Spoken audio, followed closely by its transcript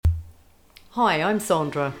Hi, I'm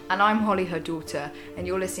Sandra. And I'm Holly, her daughter, and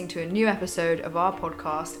you're listening to a new episode of our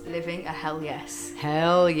podcast, Living a Hell Yes.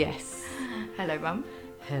 Hell yes. Hello, Mum.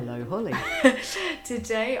 Hello, Holly.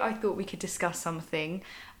 Today I thought we could discuss something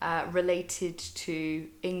related to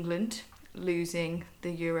England losing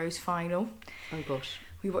the Euros final. Oh gosh.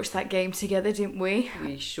 We watched that game together, didn't we?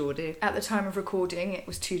 We sure did. At the time of recording, it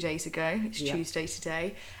was 2 days ago. It's Yeah. Tuesday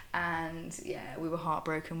today. And yeah, we were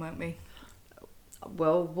heartbroken, weren't we?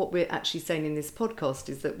 Well, what we're actually saying in this podcast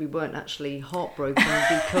is that we weren't actually heartbroken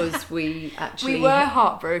because we actually... We were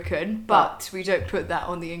heartbroken, but we don't put that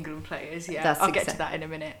on the England players. Yeah, That's I'll get to that in a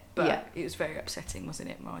minute. But Yeah. it was very upsetting,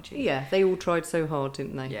 wasn't it, Margie? Yeah, they all tried so hard,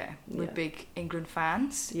 didn't they? Yeah, we're Yeah. big England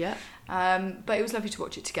fans. Yeah. But it was lovely to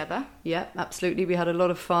watch it together. Yeah, absolutely. We had a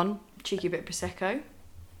lot of fun. Cheeky bit of Prosecco.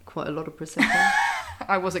 Quite a lot of Prosecco.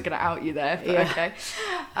 I wasn't going to out you there, but Yeah.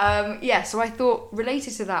 okay. So I thought,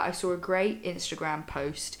 related to that, I saw a great Instagram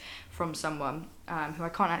post from someone who I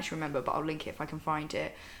can't actually remember, but I'll link it if I can find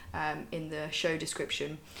it in the show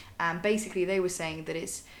description. And basically they were saying that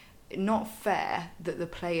it's not fair that the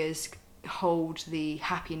players hold the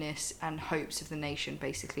happiness and hopes of the nation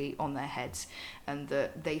basically on their heads, and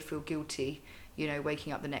that they feel guilty, you know,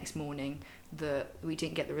 waking up the next morning that we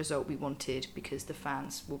didn't get the result we wanted because the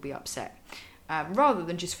fans will be upset. Rather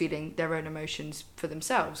than just feeling their own emotions for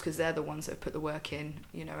themselves, because they're the ones that have put the work in,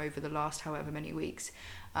 you know, over the last however many weeks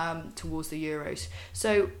towards the Euros.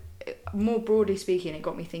 So more broadly speaking, it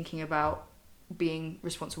got me thinking about being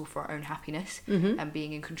responsible for our own happiness and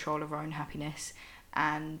being in control of our own happiness.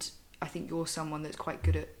 And I think you're someone that's quite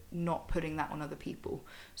good at not putting that on other people.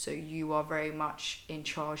 So you are very much in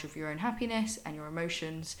charge of your own happiness and your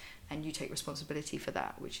emotions, and you take responsibility for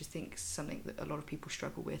that, which I think is something that a lot of people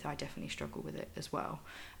struggle with. I definitely struggle with it as well.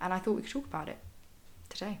 And I thought we could talk about it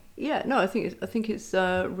today. Yeah, no, I think it's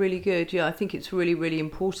really good. Yeah, I think it's really, really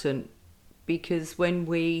important, because when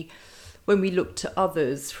we look to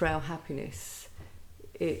others for our happiness,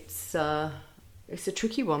 it's a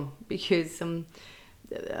tricky one, because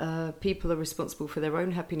people are responsible for their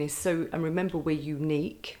own happiness. So, and remember, we're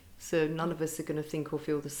unique, so none of us are going to think or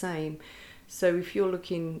feel the same. So if you're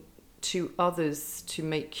looking to others to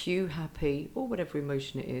make you happy, or whatever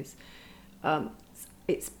emotion it is,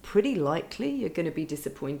 it's pretty likely you're going to be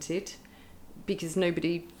disappointed, because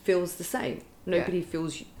nobody feels the same. Nobody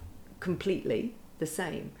feels completely the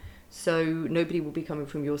same. So nobody will be coming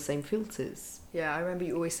from your same filters. Yeah, I remember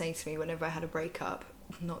you always saying to me whenever I had a breakup,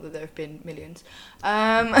 not that there have been millions,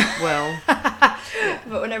 Well,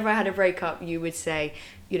 but whenever I had a breakup, you would say,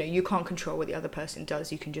 you know, you can't control what the other person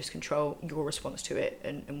does, you can just control your response to it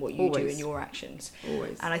and what you do in your actions.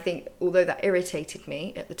 Always. And I think, although that irritated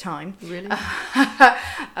me at the time, Really?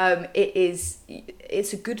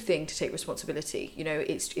 it's a good thing to take responsibility. You know,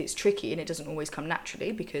 it's tricky and it doesn't always come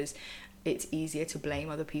naturally, because it's easier to blame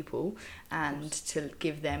other people and to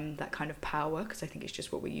give them that kind of power, because I think it's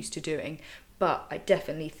just what we're used to doing. But I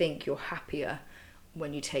definitely think you're happier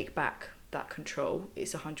when you take back that control.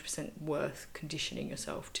 It's 100% worth conditioning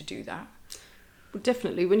yourself to do that. Well,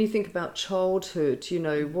 definitely. When you think about childhood, you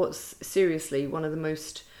know, what's seriously one of the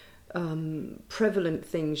most prevalent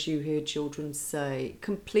things you hear children say,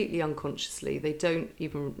 completely unconsciously. They don't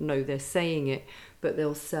even know they're saying it, but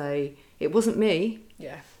they'll say, "It wasn't me."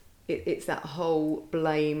 Yeah. It's that whole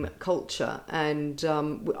blame culture, and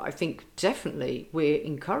I think definitely we're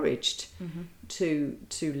encouraged to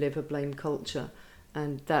live a blame culture,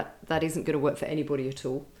 and that isn't going to work for anybody at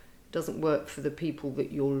all. It doesn't work for the people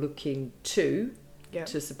that you're looking to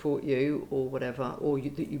support you or whatever, or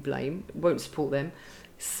that you blame. It won't support them.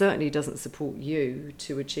 Certainly doesn't support you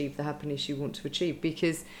to achieve the happiness you want to achieve,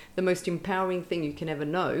 because the most empowering thing you can ever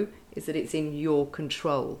know is that it's in your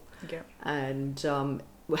control. Yeah. And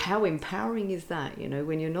how empowering is that, you know,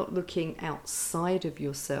 when you're not looking outside of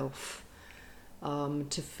yourself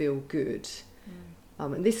to feel good.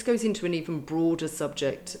 And this goes into an even broader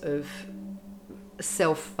subject of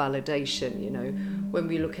self-validation, you know, when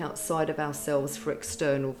we look outside of ourselves for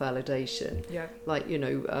external validation. Yeah. Like, you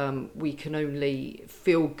know, we can only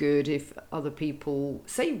feel good if other people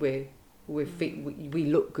say we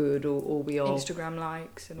look good, or we are Instagram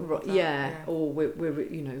likes and all of that. yeah, or we're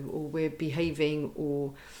you know, or we're behaving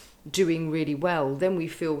or doing really well. Then we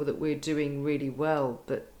feel that we're doing really well.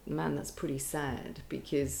 But man, that's pretty sad,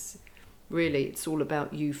 because really it's all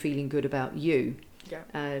about you feeling good about you. Yeah.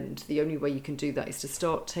 And the only way you can do that is to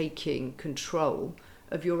start taking control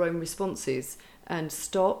of your own responses and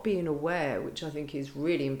start being aware, which I think is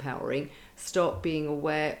really empowering. Start being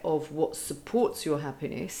aware of what supports your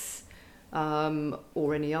happiness,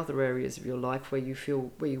 or any other areas of your life where you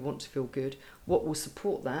want to feel good. What will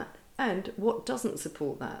support that, and what doesn't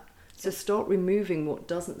support that. So start removing what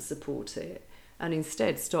doesn't support it, and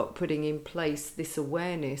instead start putting in place this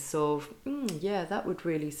awareness of, yeah, that would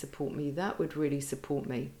really support me, that would really support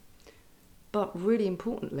me. But really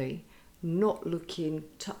importantly, not looking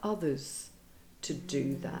to others to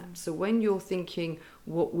do that. So when you're thinking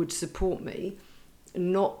what would support me,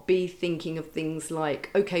 not be thinking of things like,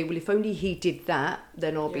 okay, well, if only he did that,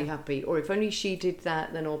 then I'll be happy. Or if only she did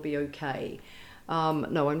that, then I'll be okay.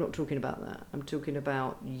 No, I'm not talking about that. I'm talking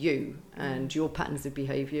about you and your patterns of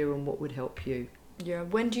behaviour and what would help you. Yeah.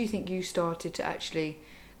 When do you think you started to actually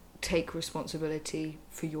take responsibility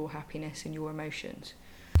for your happiness and your emotions?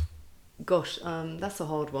 Gosh, that's a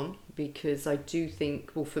hard one, because I do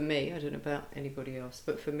think, well, for me, I don't know about anybody else,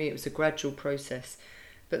 but for me it was a gradual process.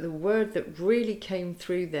 But the word that really came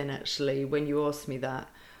through then, actually, when you asked me that,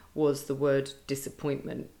 was the word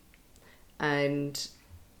disappointment. And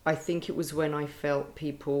I think it was when I felt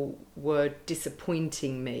people were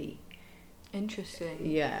disappointing me. Interesting.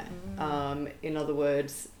 Yeah. In other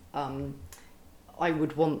words, I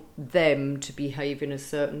would want them to behave in a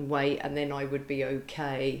certain way, and then I would be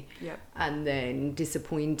okay. Yep. And then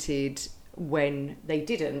disappointed when they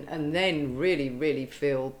didn't, and then really, really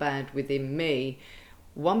feel bad within me.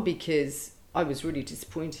 One, because I was really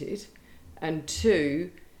disappointed, and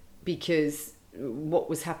two, because what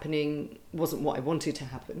was happening wasn't what I wanted to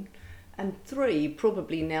happen, and three,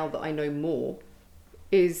 probably now that I know more,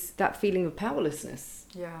 is that feeling of powerlessness.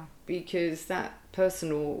 Yeah. Because that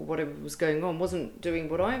person or whatever was going on wasn't doing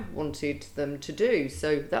what I wanted them to do.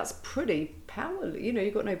 So that's pretty powerless. You know,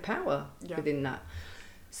 you've got no power within that.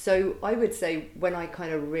 So I would say when I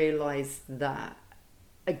kind of realised that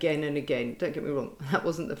again and again, don't get me wrong, that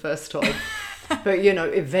wasn't the first time. But, you know,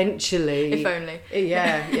 eventually... If only.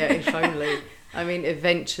 Yeah, if only. I mean,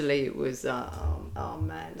 eventually it was, oh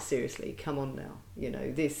man, seriously, come on now. You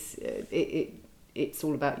know, this, it's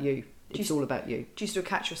all about you. It's all about you. Do you still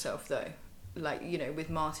catch yourself though? Like, you know, with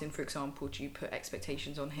Martin, for example, do you put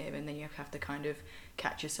expectations on him and then you have to kind of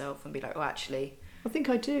catch yourself and be like, oh, actually... I think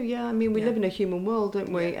I do, yeah. I mean, we live in a human world,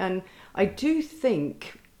 don't we? Yeah. And I do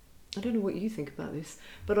think, I don't know what you think about this,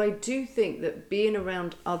 but I do think that being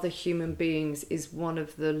around other human beings is one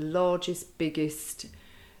of the largest, biggest,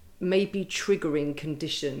 maybe triggering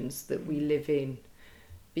conditions that we live in.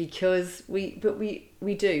 Because we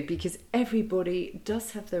do, because everybody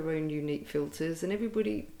does have their own unique filters, and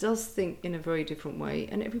everybody does think in a very different way,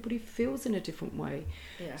 and everybody feels in a different way.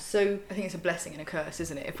 Yeah. So I think it's a blessing and a curse,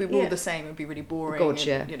 isn't it? If we were all the same, it would be really boring. God,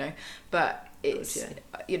 and, you know, but it's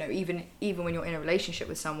you know, even when you're in a relationship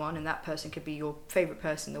with someone and that person could be your favorite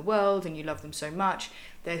person in the world and you love them so much,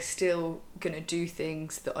 they're still gonna do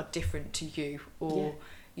things that are different to you, or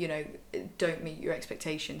you know, don't meet your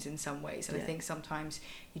expectations in some ways. And I think sometimes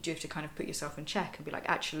you do have to kind of put yourself in check and be like,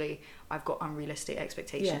 actually, I've got unrealistic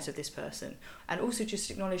expectations of this person. And also just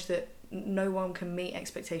acknowledge that no one can meet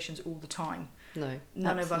expectations all the time. No,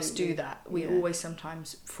 none of us do that. We always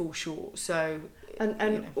sometimes fall short. So and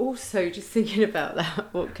you know. Also just thinking about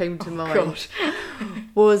that, what came to mind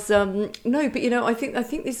was no, but you know, I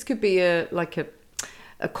think this could be a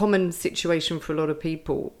common situation for a lot of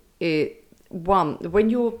people. One, when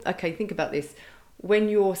you're, think about this, when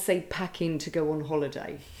you're, say, packing to go on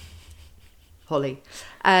holiday, Holly,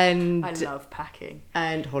 and... I love packing.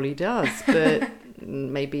 And Holly does, but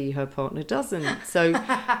maybe her partner doesn't. So,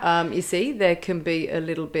 you see, there can be a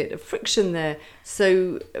little bit of friction there.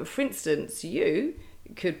 So, for instance, you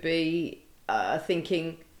could be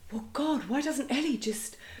thinking, well, God, why doesn't Ellie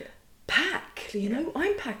just pack? You know,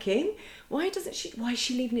 I'm packing. Why is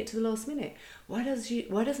she leaving it to the last minute? Why doesn't she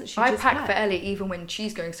I just pack for Ellie even when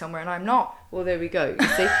she's going somewhere and I'm not. Well, there we go. You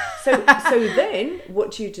see? So then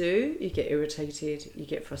what do? You get irritated, you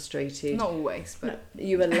get frustrated. Not always, but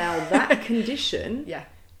you allow that condition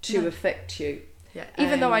to affect you. Yeah.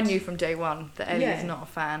 Even though I knew from day one that Ellie is not a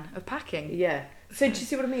fan of packing. Yeah. So do you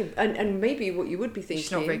see what I mean? And maybe what you would be thinking...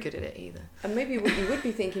 She's not very good at it either. And maybe what you would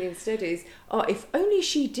be thinking instead is, if only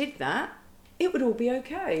she did that, it would all be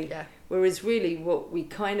okay. Yeah. Whereas really what we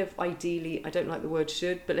kind of ideally, I don't like the word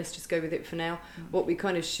should, but let's just go with it for now. What we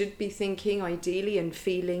kind of should be thinking ideally and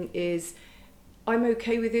feeling is, I'm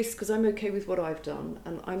okay with this because I'm okay with what I've done,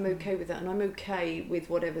 and I'm okay with that, and I'm okay with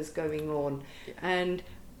whatever's going on. Yeah. And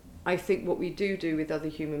I think what we do with other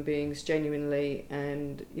human beings genuinely,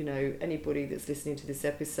 and you know, anybody that's listening to this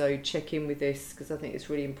episode, check in with this because I think it's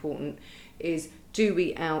really important, is do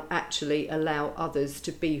we actually allow others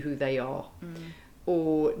to be who they are?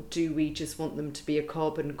 Or do we just want them to be a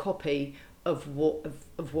carbon copy of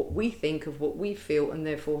what we think, of what we feel, and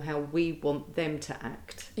therefore how we want them to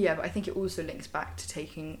act. Yeah, but I think it also links back to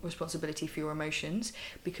taking responsibility for your emotions,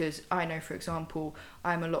 because I know, for example,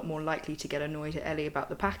 I'm a lot more likely to get annoyed at Ellie about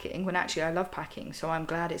the packing when actually I love packing, so I'm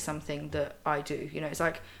glad it's something that I do. You know, it's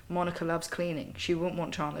like Monica loves cleaning. She wouldn't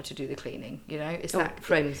want Chandler to do the cleaning, you know? It's that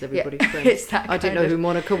friends, everybody, yeah, friends. It's that I didn't know who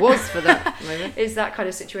Monica was for that moment. It's that kind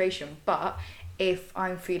of situation. But if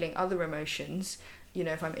I'm feeling other emotions, you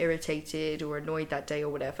know, if I'm irritated or annoyed that day or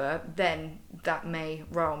whatever, then that may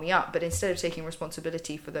rile me up. But instead of taking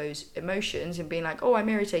responsibility for those emotions and being like, oh, I'm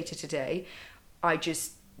irritated today, I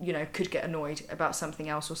just, you know, could get annoyed about something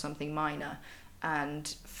else or something minor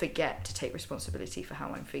and forget to take responsibility for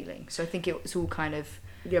how I'm feeling. So I think it's all kind of...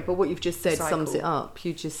 Yeah, but what you've just said cycle. sums it up.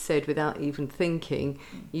 You just said, without even thinking,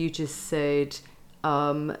 you just said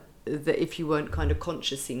that if you weren't kind of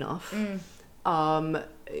conscious enough, that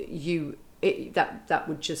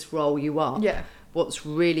would just roll you up. Yeah. What's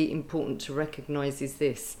really important to recognise is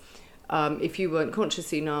this. If you weren't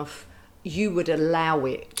conscious enough, you would allow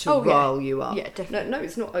it to rile you up. Yeah, definitely. No,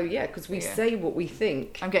 it's not, because we say what we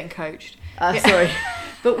think. I'm getting coached. Sorry.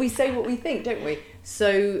 But we say what we think, don't we?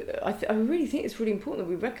 So I really think it's really important that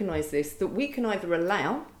we recognise this, that we can either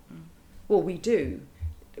allow, well, we do,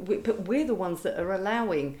 but we're the ones that are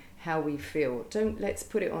allowing how we feel. Let's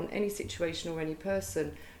put it on any situation or any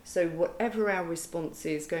person. So whatever our response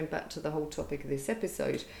is, going back to the whole topic of this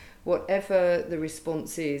episode, whatever the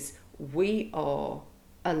response is, we are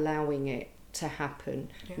allowing it to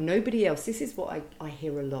happen. Yeah. Nobody else. This is what I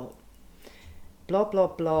hear a lot. Blah, blah,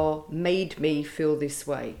 blah, made me feel this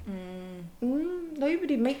way.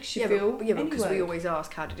 Nobody makes you feel but because we always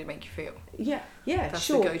ask, how did it make you feel? Yeah, that's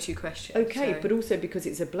sure. the go-to question. Okay, but also because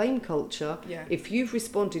it's a blame culture, if you've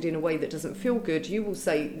responded in a way that doesn't feel good, you will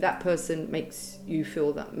say that person makes you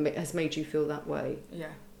feel that, has made you feel that way. Yeah.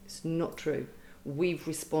 It's not true. We've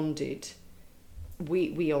responded.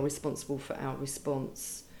 We are responsible for our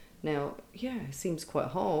response. Now, it seems quite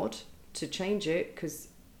hard to change it because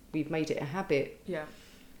we've made it a habit. Yeah.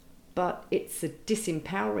 But it's a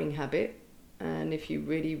disempowering habit. And if you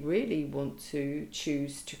really, really want to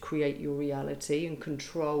choose to create your reality and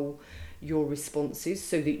control your responses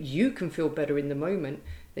so that you can feel better in the moment,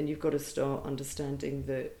 then you've got to start understanding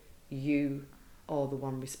that you are the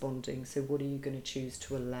one responding. So what are you going to choose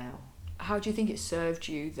to allow? How do you think it served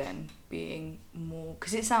you then, being more...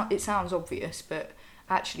 Because it sounds obvious, but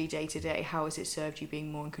actually day to day, how has it served you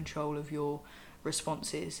being more in control of your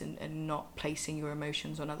responses and not placing your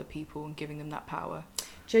emotions on other people and giving them that power?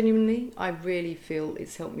 Genuinely, I really feel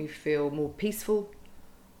it's helped me feel more peaceful,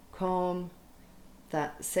 calm,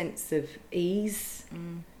 that sense of ease.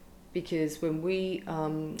 Because when we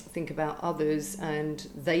think about others and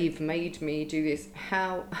they've made me do this,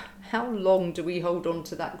 how long do we hold on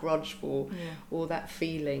to that grudge for, or that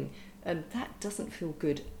feeling? And that doesn't feel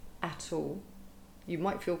good at all. You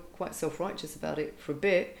might feel quite self-righteous about it for a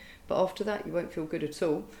bit, but after that you won't feel good at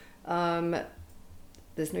all.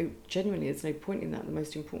 There's no point in that. The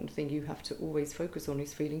most important thing you have to always focus on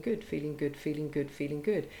is feeling good, feeling good, feeling good, feeling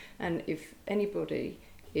good. And if anybody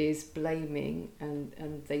is blaming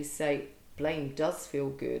and they say blame does feel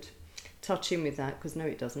good, touch in with that, because no,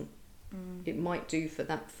 it doesn't. It might do for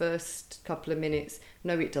that first couple of minutes.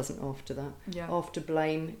 No, it doesn't after that. After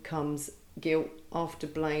blame comes guilt. After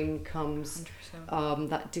blame comes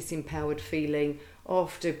that disempowered feeling.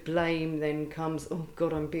 After blame then comes, oh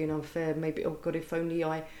God, I'm being unfair. Maybe, oh God, if only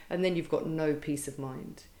I... And then you've got no peace of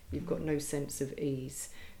mind. You've got no sense of ease.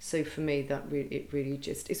 So for me,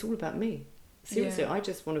 it's all about me. Seriously, I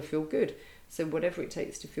just want to feel good. So whatever it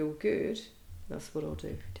takes to feel good, that's what I'll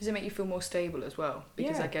do. Does it make you feel more stable as well?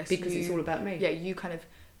 Because I guess it's all about me. Yeah, you kind of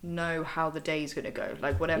know how the day's going to go.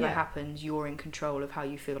 Like whatever happens, you're in control of how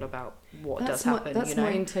you feel about what does happen. That's my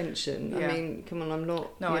intention. I mean, come on, I'm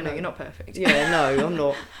not... No, I know, you're not perfect. Yeah, no, I'm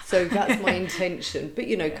not. So that's my intention. But,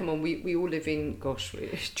 come on, we all live in... Gosh,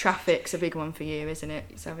 traffic's a big one for you, isn't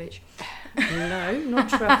it, Savage? No, not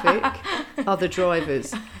traffic. Other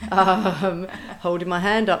drivers. Holding my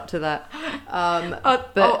hand up to that.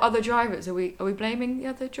 Other drivers. Are we blaming the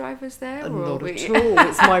other drivers there? Not at all.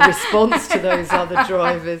 It's my response to those other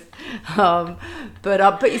drivers.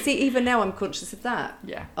 But you see, even now I'm conscious of that.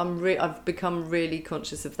 Yeah. I've become really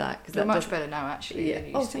conscious of that. You're much better now, actually, than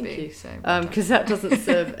you used to be. You. Because that doesn't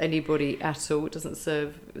serve anybody at all. It doesn't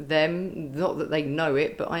serve them. Not that they know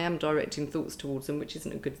it, but I am directing thoughts towards them, which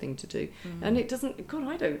isn't a good thing to do. And it doesn't... God,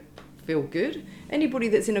 I don't feel good. Anybody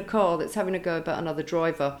that's in a car that's having a go about another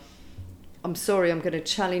driver, I'm sorry, I'm going to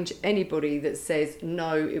challenge anybody that says,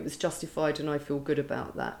 no, it was justified and I feel good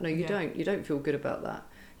about that. No, you don't. You don't feel good about that.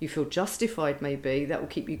 You feel justified, maybe. That will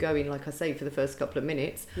keep you going, like I say, for the first couple of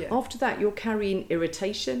minutes. Yeah. After that, you're carrying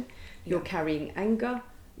irritation, you're carrying anger,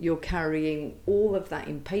 you're carrying all of that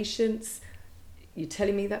impatience. You're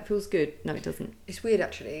telling me that feels good? No, it doesn't. It's weird,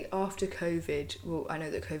 actually. After COVID, well, I know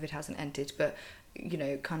that COVID hasn't ended, but, you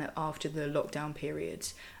know, kind of after the lockdown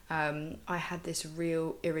periods, I had this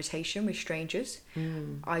real irritation with strangers.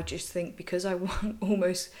 I just think because I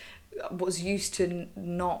almost was used to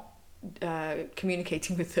not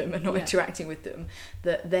communicating with them and not interacting with them,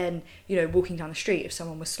 that then, you know, walking down the street, if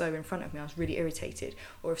someone was slow in front of me, I was really irritated,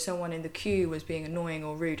 or if someone in the queue was being annoying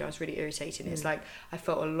or rude, I was really irritated. It's like I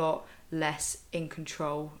felt a lot less in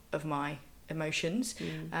control of my emotions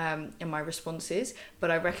and my responses,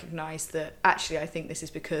 but I recognised that actually I think this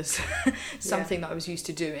is because something that I was used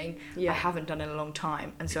to doing I haven't done in a long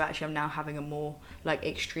time, and so actually I'm now having a more like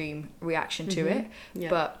extreme reaction to it.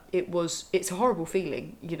 But it's a horrible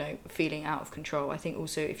feeling, you know, feeling out of control. I think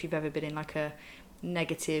also if you've ever been in like a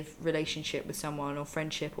negative relationship with someone or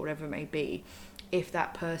friendship or whatever it may be, if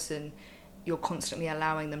that person, you're constantly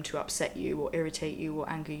allowing them to upset you or irritate you or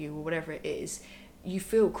anger you or whatever it is, you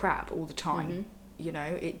feel crap all the time. You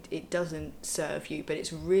know, it doesn't serve you, but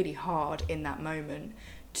it's really hard in that moment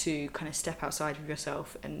to kind of step outside of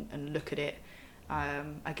yourself and look at it,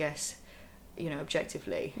 I guess, you know,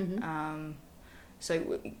 objectively.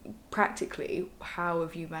 So practically, how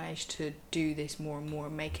have you managed to do this more and more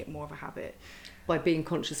and make it more of a habit? By being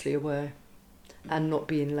consciously aware and not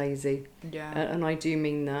being lazy. And I do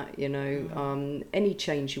mean that, you know, any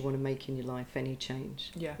change you want to make in your life, any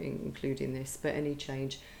change, including this, but any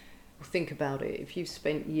change, well, think about it. If you've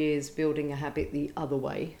spent years building a habit the other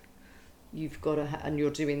way, you've got to, and you're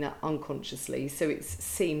doing that unconsciously, so it's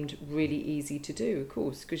seemed really easy to do, of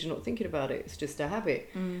course, because you're not thinking about it, it's just a habit.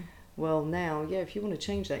 Well, now, if you want to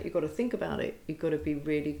change that, you've got to think about it, you've got to be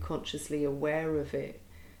really consciously aware of it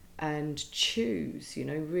and choose, you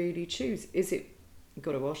know, really choose. Is it, you've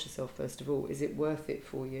got to ask yourself first of all, is it worth it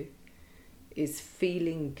for you? Is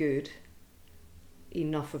feeling good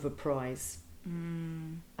enough of a prize?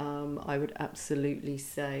 I would absolutely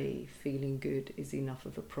say feeling good is enough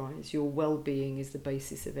of a prize. Your well-being is the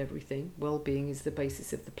basis of everything. Well-being is the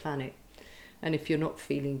basis of the planet. And if you're not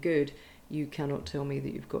feeling good, you cannot tell me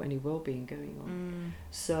that you've got any well-being going on.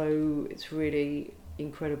 So it's really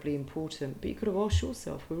incredibly important. But you've got to ask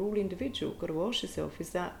yourself, we're all individual, got to ask yourself,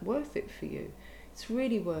 is that worth it for you? It's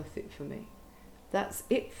really worth it for me. That's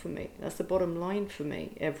it for me. That's the bottom line for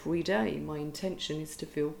me. Every day, my intention is to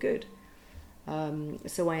feel good.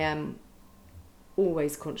 So I am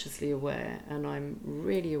always consciously aware, and I'm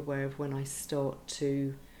really aware of when I start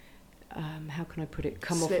to, how can I put it,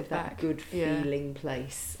 come Slip off of back. that good feeling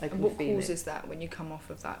place. I can And what feel causes it. that when you come off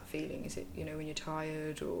of that feeling? Is it, you know, when you're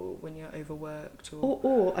tired or when you're overworked? Or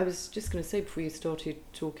Or I was just going to say before you started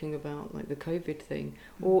talking about like the COVID thing,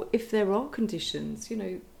 or if there are conditions, you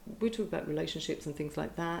know, we talk about relationships and things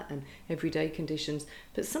like that and everyday conditions,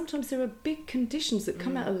 but sometimes there are big conditions that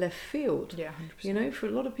come out of left field. 100%. You know, for a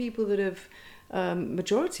lot of people that have,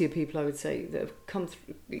 majority of people I would say that have come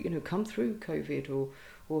through COVID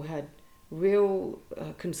or had real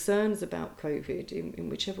concerns about COVID in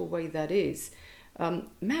whichever way that is,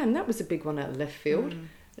 man, that was a big one out of left field.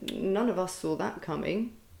 None of us saw that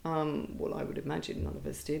coming. Well, I would imagine none of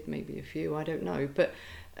us did, maybe a few, I don't know,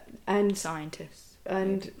 and Scientists.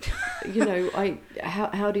 And you know,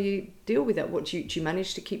 how do you deal with that? What do you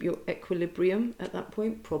manage to keep your equilibrium at that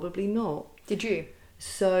point? Probably not. Did you?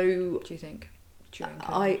 So Do you think? During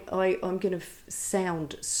COVID? I'm going to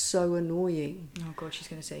sound so annoying. Oh God, she's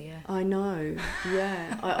going to say yeah. I know,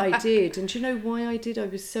 yeah, I did. And do you know why I did?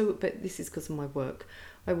 But this is because of my work.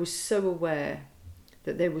 I was so aware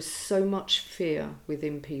that there was so much fear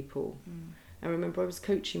within people. I remember I was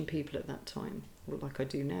coaching people at that time, like I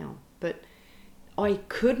do now, but I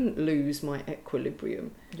couldn't lose my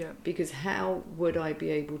equilibrium, because how would I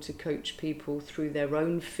be able to coach people through their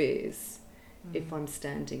own fears if I'm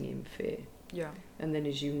standing in fear? Yeah. And then,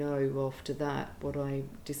 as you know, after that, what I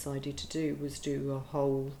decided to do was do a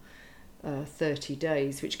whole 30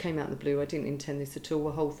 days, which came out of the blue. I didn't intend this at all.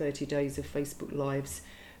 A whole 30 days of Facebook Lives,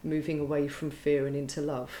 moving away from fear and into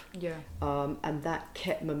love. Yeah. And that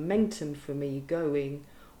kept momentum for me going,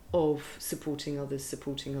 of supporting others,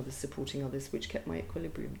 which kept my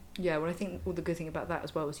equilibrium. Yeah, well, I think the good thing about that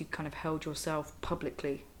as well is you kind of held yourself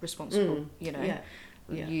publicly responsible, you know. Yeah.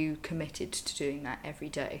 You committed to doing that every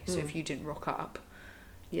day. So if you didn't rock up,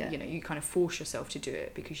 you know, you kind of force yourself to do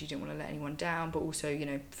it because you didn't want to let anyone down, but also, you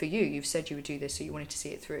know, for you, you've said you would do this, so you wanted to see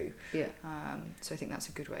it through. Yeah. So I think that's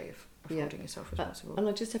a good way of holding yourself responsible. And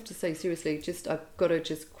I just have to say, seriously, I've got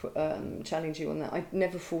to challenge you on that. I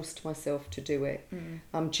never forced myself to do it.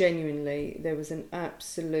 Genuinely, there was an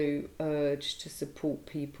absolute urge to support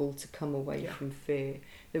people to come away from fear.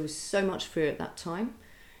 There was so much fear at that time.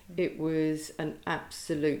 It was an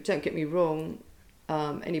absolute, don't get me wrong,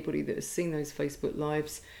 anybody that has seen those Facebook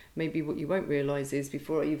Lives, maybe what you won't realise is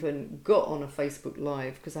before I even got on a Facebook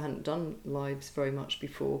Live, because I hadn't done lives very much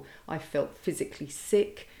before, I felt physically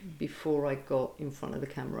sick before I got in front of the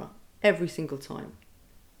camera. Every single time,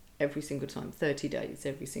 30 days,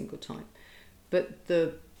 every single time. But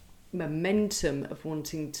the momentum of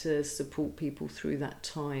wanting to support people through that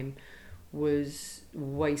time was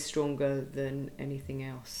way stronger than anything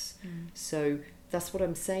else. So that's what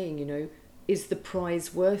I'm saying, you know, is the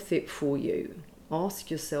prize worth it for you? Ask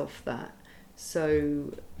yourself that.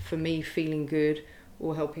 So for me, feeling good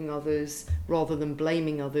or helping others rather than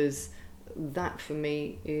blaming others, that for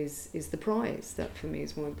me is the prize. That for me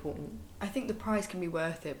is more important. I think the prize can be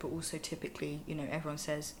worth it, but also typically, you know, everyone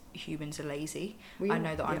says humans are lazy. I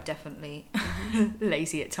know that I'm definitely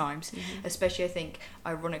lazy at times, especially I think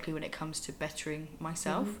ironically when it comes to bettering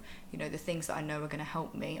myself. You know, the things that I know are going to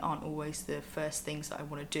help me aren't always the first things that I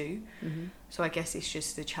want to do. So I guess it's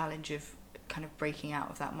just the challenge of kind of breaking out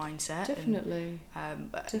of that mindset. Definitely.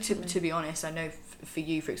 To be honest, I know for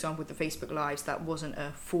you, for example, with the Facebook Lives, that wasn't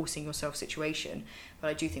a forcing yourself situation, but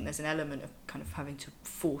I do think there's an element of kind of having to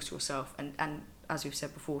force yourself and as we've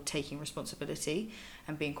said before, taking responsibility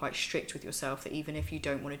and being quite strict with yourself, that even if you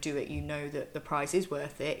don't want to do it, you know that the prize is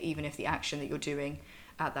worth it, even if the action that you're doing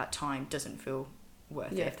at that time doesn't feel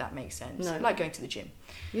worth it, if that makes sense. No. Like going to the gym.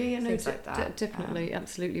 Things like that. Definitely,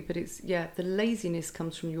 absolutely. But it's, the laziness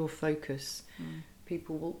comes from your focus.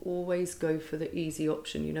 People will always go for the easy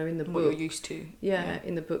option, you know, in the book. What you're used to.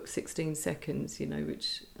 In the book 16 Seconds, you know,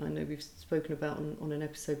 which I know we've spoken about on an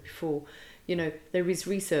episode before. You know, there is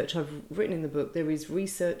research, I've written in the book, there is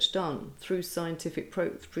research done through scientific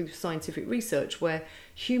research where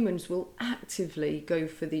humans will actively go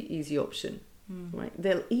for the easy option. Right?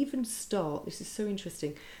 They'll even start, this is so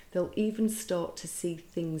interesting, they'll even start to see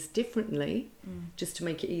things differently just to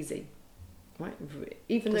make it easy. Right?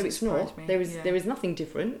 Even though it's not, there is nothing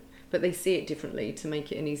different, but they see it differently to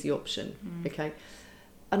make it an easy option. Okay?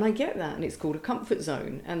 And I get that, and it's called a comfort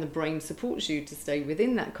zone, and the brain supports you to stay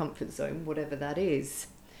within that comfort zone, whatever that is.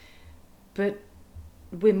 But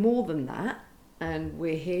we're more than that, and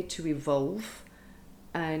we're here to evolve,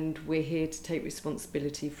 and we're here to take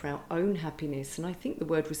responsibility for our own happiness. And I think the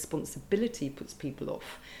word responsibility puts people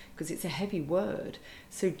off because it's a heavy word.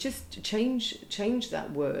 So just change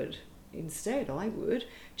that word. Instead, I would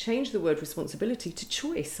change the word responsibility to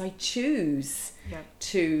choice. I choose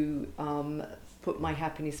to put my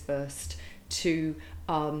happiness first, to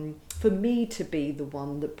for me to be the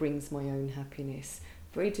one that brings my own happiness.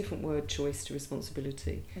 Very different word choice to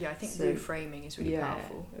responsibility. Yeah, I think reframing is really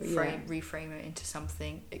powerful. Reframe it into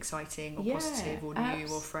something exciting or positive or new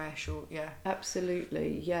or fresh or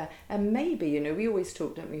Absolutely, yeah. And maybe, you know, we always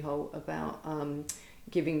talk, don't we, Holt, about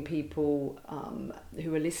giving people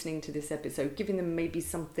who are listening to this episode, giving them maybe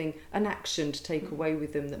something, an action to take away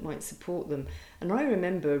with them that might support them. And I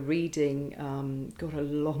remember reading, a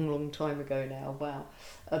long time ago now,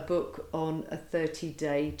 a book on a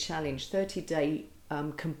 30-day challenge, 30-day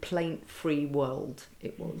complaint-free world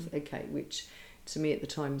it was, which to me at the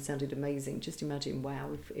time sounded amazing. Just imagine,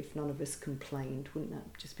 wow, if none of us complained, wouldn't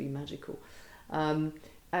that just be magical? And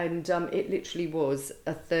it literally was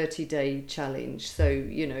a 30-day challenge. So,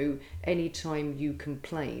 you know, anytime you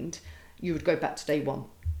complained, you would go back to day one.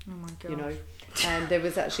 Oh my gosh. You know, and there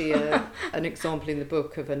was actually an example in the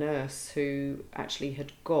book of a nurse who actually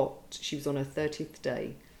she was on her 30th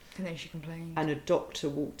day. And then she complained. And a doctor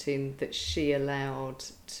walked in that she allowed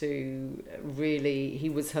to really, he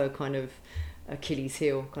was her kind of Achilles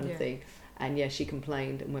heel kind of thing. And she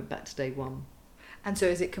complained and went back to day one. And so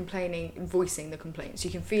is it complaining, voicing the complaints?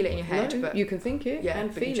 You can feel it in your head, but you can think it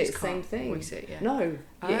and feel it, same thing. Voice it, No,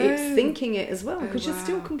 it's thinking it as well, because you're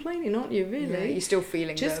still complaining, aren't you, really? Yeah, you're still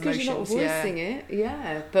feeling just the emotions. Just because you're not voicing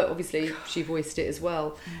it, but obviously she voiced it as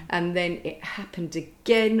well. And then it happened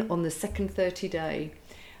again on the second 30 day.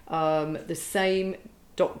 The same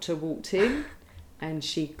doctor walked in and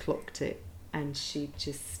she clocked it. And she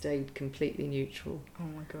just stayed completely neutral. Oh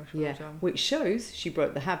my gosh, well done. Which shows she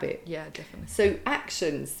broke the habit. Yeah, definitely. So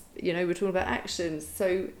actions, you know, we're talking about actions.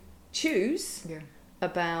 So choose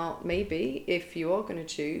about, maybe if you are going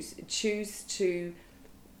to choose to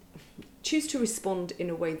respond in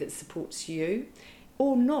a way that supports you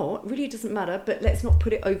or not, really doesn't matter, but let's not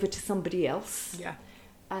put it over to somebody else. Yeah.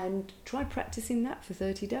 and try practicing that for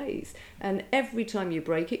 30 days. And every time you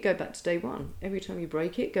break it, go back to day one. Every time you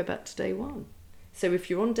break it, go back to day one. So if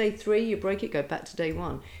you're on day 3, you break it, go back to day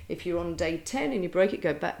 1. If you're on day 10 and you break it,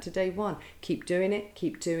 go back to day 1. Keep doing it,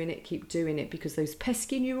 keep doing it, keep doing it, because those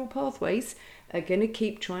pesky neural pathways are going to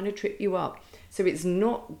keep trying to trip you up. So it's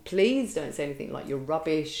not, please don't say anything like you're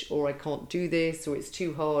rubbish or I can't do this or it's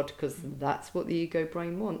too hard, because that's what the ego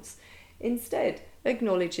brain wants. Instead,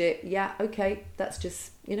 acknowledge it. Yeah, okay, that's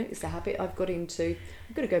just, it's a habit I've got into.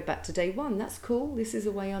 I've got to go back to day 1. That's cool. This is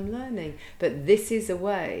a way I'm learning. But this is a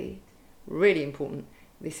way, really important,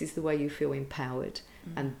 this is the way you feel empowered.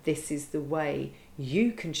 And this is the way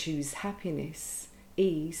you can choose happiness,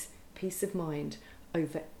 ease, peace of mind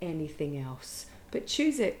over anything else. But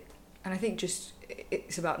choose it. And I think just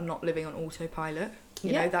it's about not living on autopilot.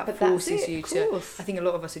 Yeah, that forces you to. I think a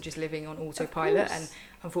lot of us are just living on autopilot and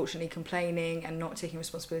unfortunately complaining and not taking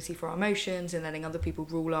responsibility for our emotions and letting other people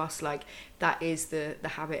rule us. Like that is the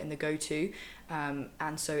habit and the go-to.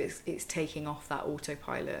 And so it's taking off that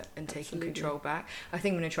autopilot and taking control back. I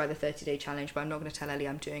think I'm going to try the 30-day challenge, but I'm not going to tell Ellie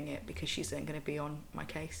I'm doing it because she's then going to be on my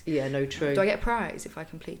case. Yeah, no, true. Do I get a prize if I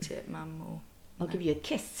complete it, Mum? Or I'll give you a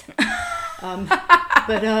kiss.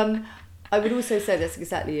 But I would also say that's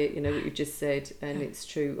exactly it, what you just said, and it's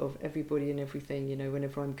true of everybody and everything.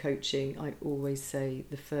 Whenever I'm coaching, I always say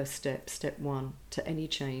the first step 1 to any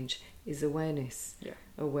change is awareness. Yeah.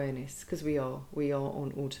 Awareness, because we are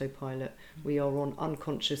on autopilot. We are on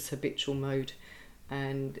unconscious habitual mode,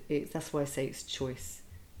 and that's why I say it's choice.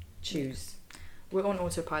 Choose. We're on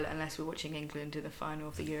autopilot unless we're watching England in the final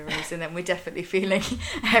of the Euros, and then we're definitely feeling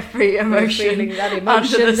every emotion. We're feeling that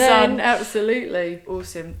emotion under the sun. Absolutely.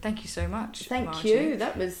 Awesome. Thank you so much. Thank Margie. you.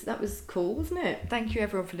 That was cool, wasn't it? Thank you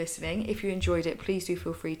everyone for listening. If you enjoyed it, please do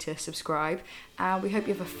feel free to subscribe. And we hope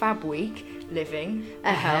you have a fab week living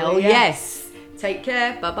a hell yes. Take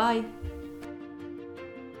care. Bye bye.